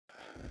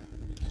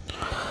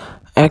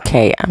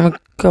Okay, I'm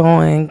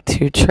going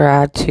to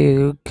try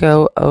to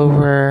go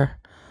over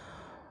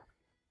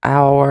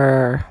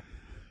our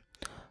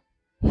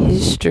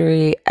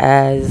history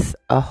as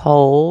a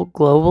whole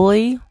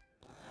globally.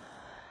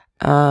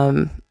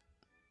 Um,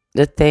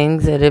 the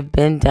things that have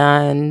been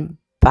done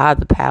by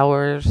the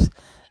powers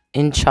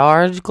in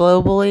charge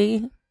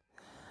globally.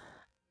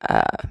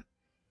 Uh,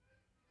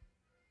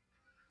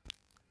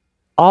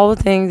 all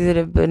the things that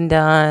have been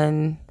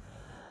done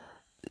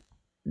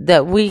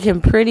that we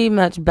can pretty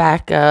much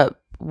back up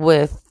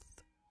with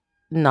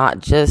not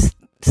just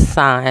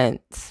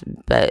science,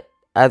 but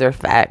other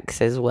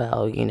facts as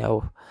well.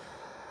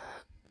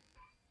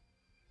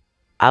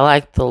 I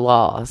like the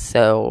law.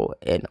 So,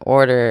 in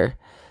order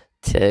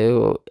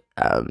to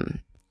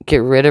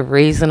get rid of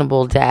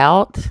reasonable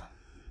doubt,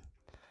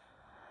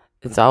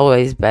 it's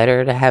always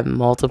better to have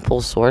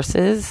multiple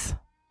sources.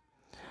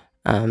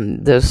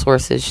 Those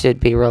sources should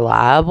be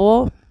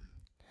reliable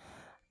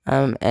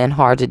and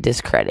hard to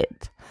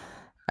discredit.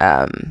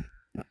 Um,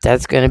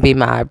 that's going to be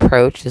my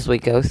approach as we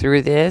go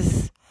through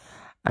this.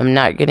 I'm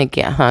not going to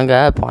get hung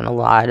up on a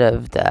lot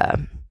of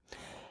the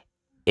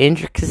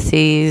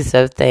intricacies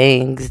of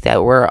things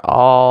that we're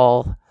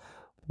all,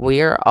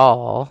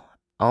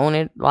 own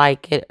it,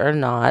 like it or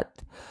not,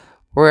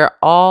 we're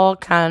all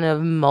kind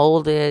of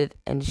molded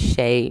and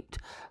shaped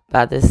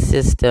by the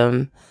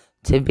system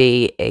to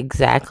be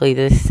exactly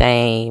the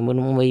same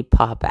when we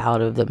pop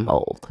out of the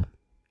mold.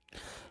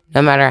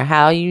 No matter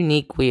how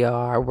unique we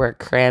are, we're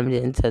crammed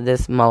into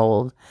this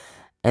mold,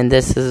 and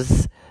this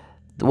is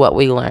what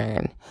we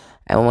learn.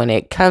 And when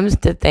it comes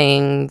to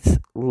things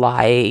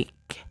like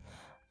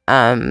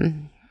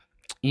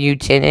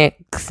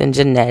eugenics and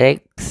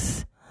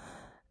genetics,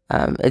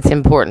 it's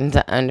important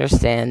to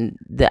understand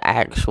the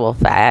actual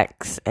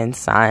facts and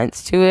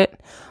science to it.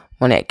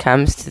 When it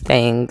comes to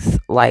things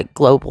like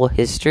global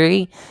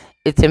history,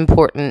 it's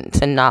important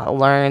to not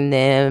learn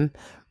them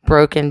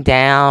broken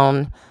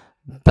down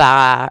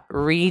by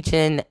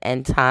region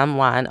and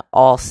timeline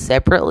all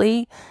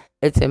separately.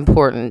 It's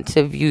important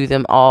to view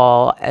them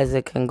all as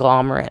a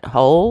conglomerate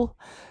whole,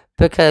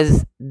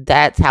 because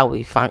that's how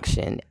we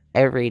function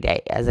every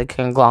day, as a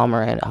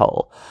conglomerate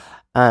whole.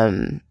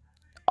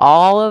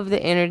 All of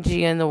the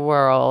energy in the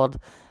world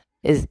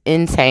is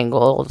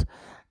entangled.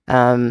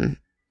 A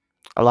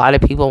lot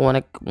of people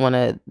want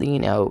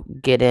to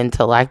get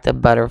into like the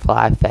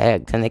butterfly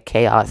effect and the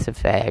chaos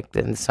effect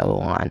and so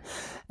on,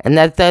 and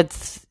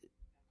that's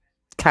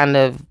kind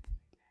of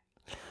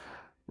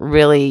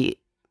really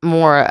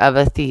more of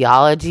a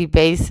theology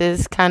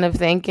basis kind of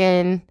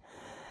thinking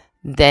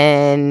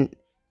than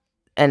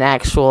an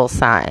actual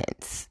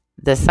science.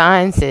 The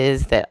science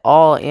is that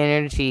all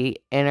energy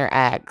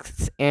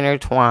interacts,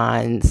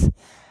 intertwines,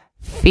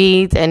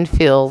 feeds and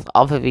feels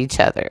off of each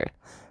other.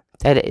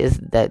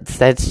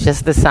 That's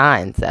just the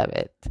science of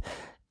it.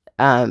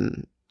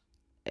 Um,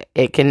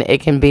 it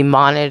can be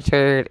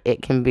monitored.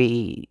 It can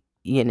be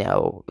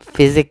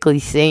physically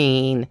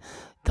seen.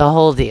 The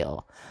whole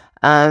deal.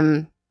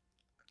 In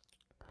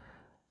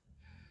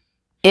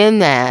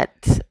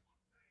that,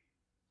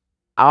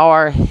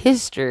 our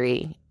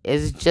history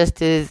is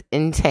just as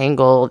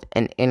entangled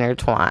and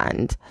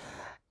intertwined.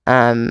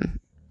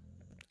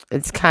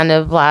 It's kind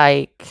of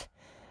like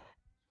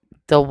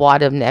the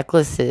wad of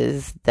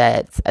necklaces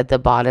that's at the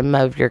bottom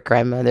of your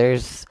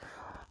grandmother's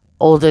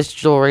oldest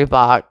jewelry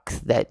box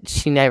that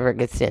she never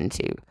gets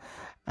into.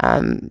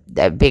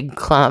 That big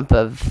clump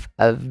of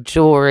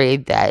jewelry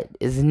that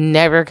is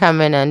never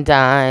coming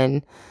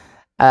undone.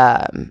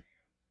 And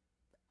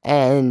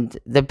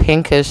the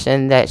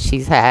pincushion that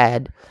she's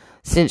had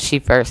since she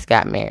first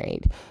got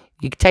married.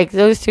 You take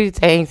those two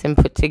things and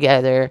put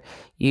together,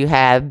 you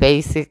have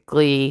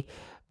basically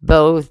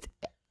both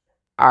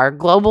our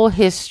global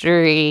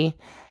history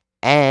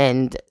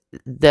and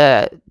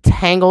the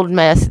tangled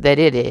mess that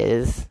it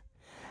is,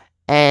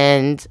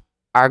 and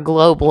our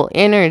global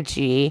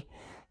energy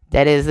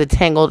that is the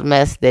tangled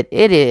mess that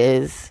it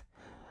is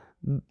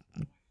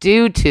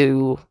due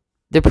to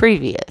the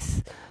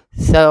previous.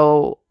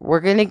 So we're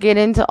going to get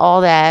into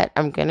all that.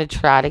 I'm going to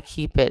try to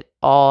keep it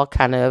all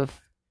kind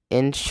of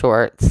in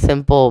short,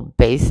 simple,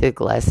 basic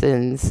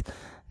lessons.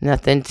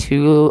 Nothing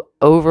too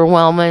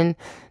overwhelming,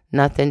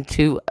 nothing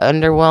too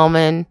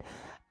underwhelming.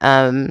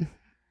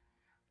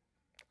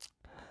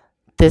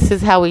 This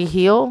is how we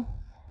heal.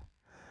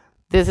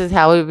 This is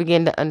how we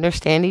begin to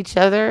understand each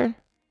other.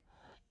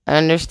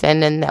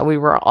 Understanding that we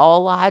were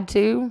all lied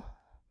to.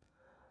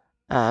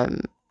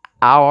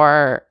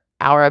 Our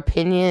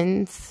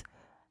opinions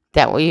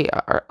that we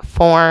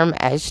form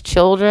as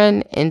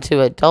children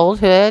into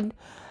adulthood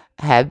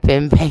have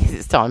been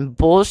based on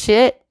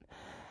bullshit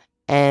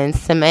and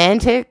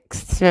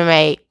semantics to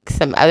make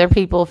some other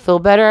people feel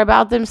better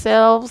about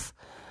themselves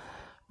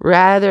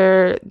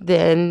rather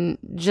than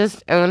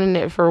just owning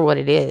it for what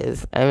it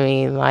is. I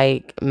mean,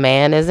 like,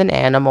 man is an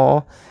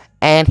animal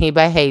and he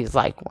behaves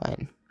like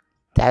one.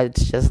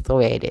 That's just the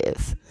way it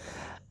is.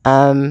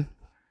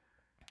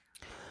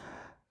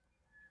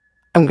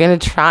 I'm going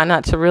to try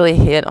not to really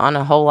hit on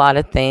a whole lot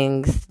of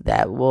things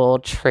that will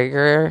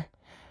trigger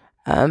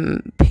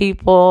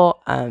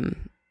people.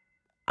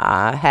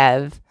 I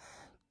have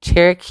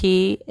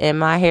Cherokee in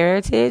my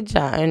heritage.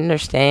 I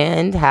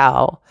understand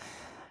how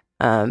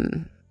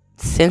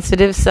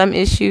sensitive some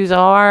issues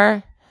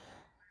are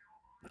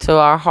to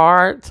our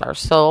hearts, our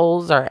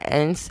souls, our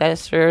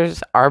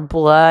ancestors, our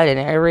blood, and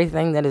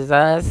everything that is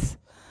us.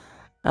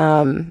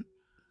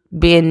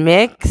 Being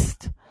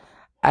mixed,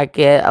 I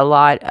get a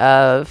lot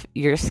of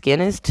your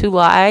skin is too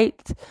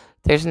light.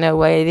 There's no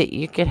way that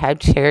you could have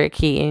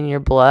Cherokee in your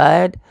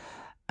blood.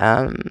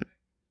 The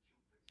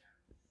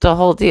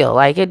whole deal.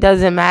 Like, it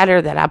doesn't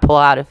matter that I pull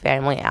out a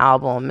family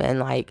album and,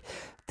 like,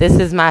 this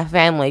is my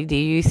family. Do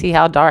you see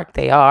how dark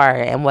they are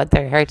and what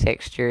their hair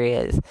texture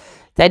is?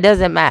 That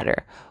doesn't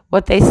matter.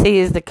 What they see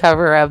is the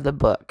cover of the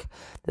book.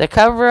 The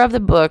cover of the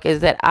book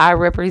is that I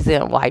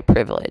represent white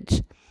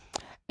privilege.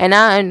 And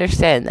I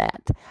understand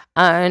that.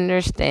 I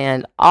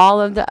understand all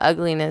of the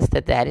ugliness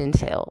that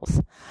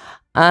entails.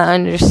 I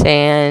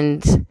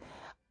understand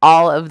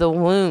all of the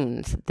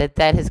wounds that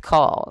has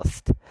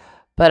caused.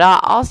 But I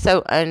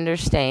also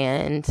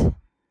understand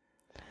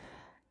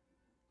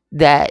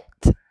that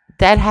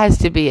has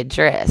to be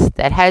addressed.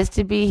 That has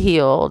to be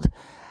healed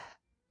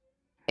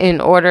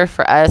in order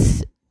for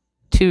us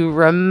to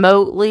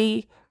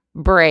remotely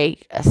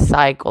break a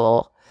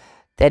cycle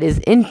that is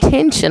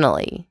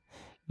intentionally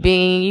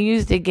being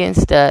used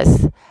against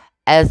us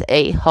as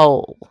a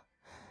whole.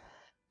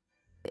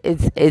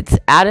 It's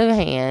out of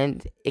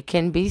hand. It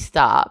can be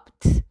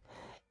stopped.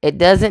 It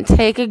doesn't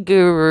take a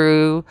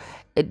guru.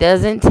 It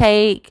doesn't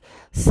take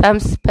some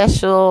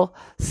special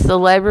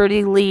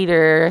celebrity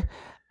leader.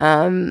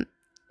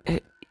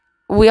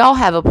 We all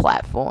have a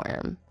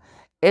platform.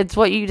 It's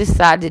what you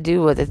decide to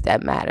do with it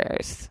that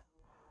matters.